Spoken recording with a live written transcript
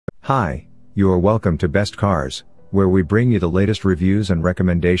Hi, you are welcome to Best Cars, where we bring you the latest reviews and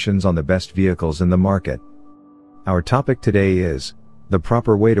recommendations on the best vehicles in the market. Our topic today is the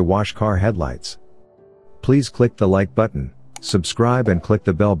proper way to wash car headlights. Please click the like button, subscribe and click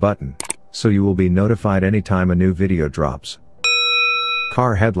the bell button, so you will be notified anytime a new video drops.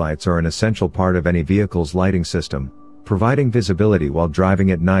 Car headlights are an essential part of any vehicle's lighting system, providing visibility while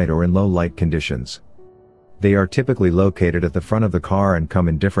driving at night or in low light conditions. They are typically located at the front of the car and come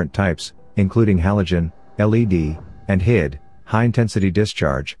in different types, including halogen, LED, and HID, high-intensity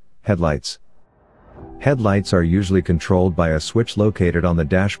discharge, headlights. Headlights are usually controlled by a switch located on the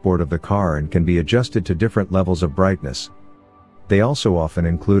dashboard of the car and can be adjusted to different levels of brightness. They also often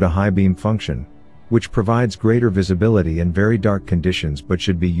include a high beam function, which provides greater visibility in very dark conditions but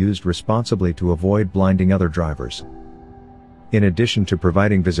should be used responsibly to avoid blinding other drivers. In addition to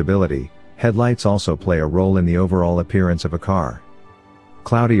providing visibility, headlights also play a role in the overall appearance of a car.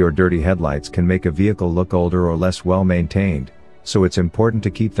 Cloudy or dirty headlights can make a vehicle look older or less well maintained, so it's important to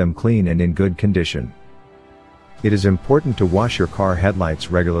keep them clean and in good condition. It is important to wash your car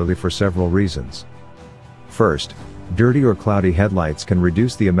headlights regularly for several reasons. First, dirty or cloudy headlights can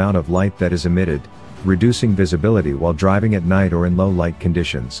reduce the amount of light that is emitted, reducing visibility while driving at night or in low light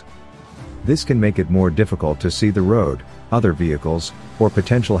conditions. This can make it more difficult to see the road, other vehicles, or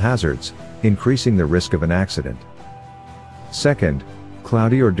potential hazards, increasing the risk of an accident. Second,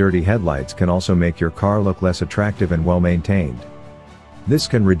 cloudy or dirty headlights can also make your car look less attractive and well maintained. This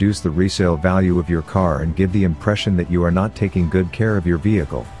can reduce the resale value of your car and give the impression that you are not taking good care of your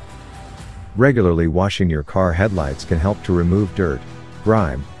vehicle. Regularly washing your car headlights can help to remove dirt,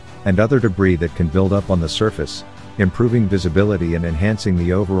 grime, and other debris that can build up on the surface, improving visibility and enhancing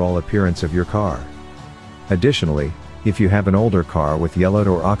the overall appearance of your car. Additionally, if you have an older car with yellowed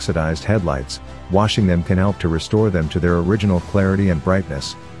or oxidized headlights, washing them can help to restore them to their original clarity and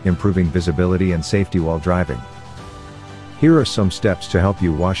brightness, improving visibility and safety while driving. Here are some steps to help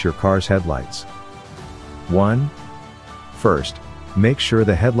you wash your car's headlights. 1. First, make sure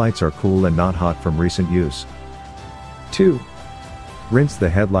the headlights are cool and not hot from recent use. 2. Rinse the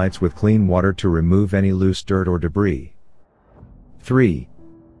headlights with clean water to remove any loose dirt or debris. 3.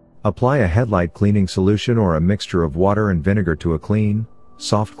 Apply a headlight cleaning solution or a mixture of water and vinegar to a clean,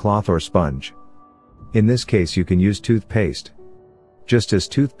 soft cloth or sponge. In this case you can use toothpaste. Just as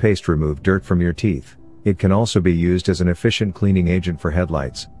toothpaste removes dirt from your teeth, it can also be used as an efficient cleaning agent for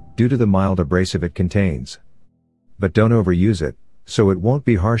headlights, due to the mild abrasive it contains. But don't overuse it, so it won't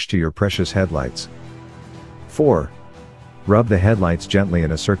be harsh to your precious headlights. 4. Rub the headlights gently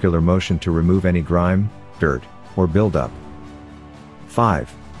in a circular motion to remove any grime, dirt, or buildup.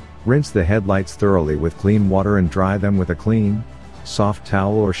 5. Rinse the headlights thoroughly with clean water and dry them with a clean, soft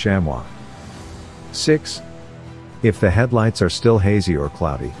towel or chamois. 6. If the headlights are still hazy or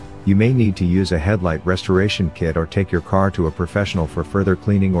cloudy, you may need to use a headlight restoration kit or take your car to a professional for further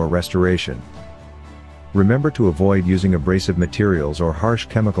cleaning or restoration. Remember to avoid using abrasive materials or harsh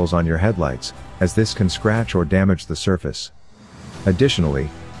chemicals on your headlights, as this can scratch or damage the surface. Additionally,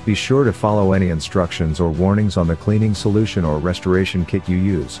 be sure to follow any instructions or warnings on the cleaning solution or restoration kit you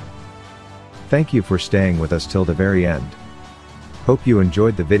use. Thank you for staying with us till the very end. Hope you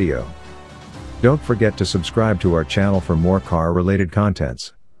enjoyed the video. Don't forget to subscribe to our channel for more car-related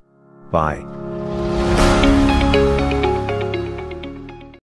contents. Bye.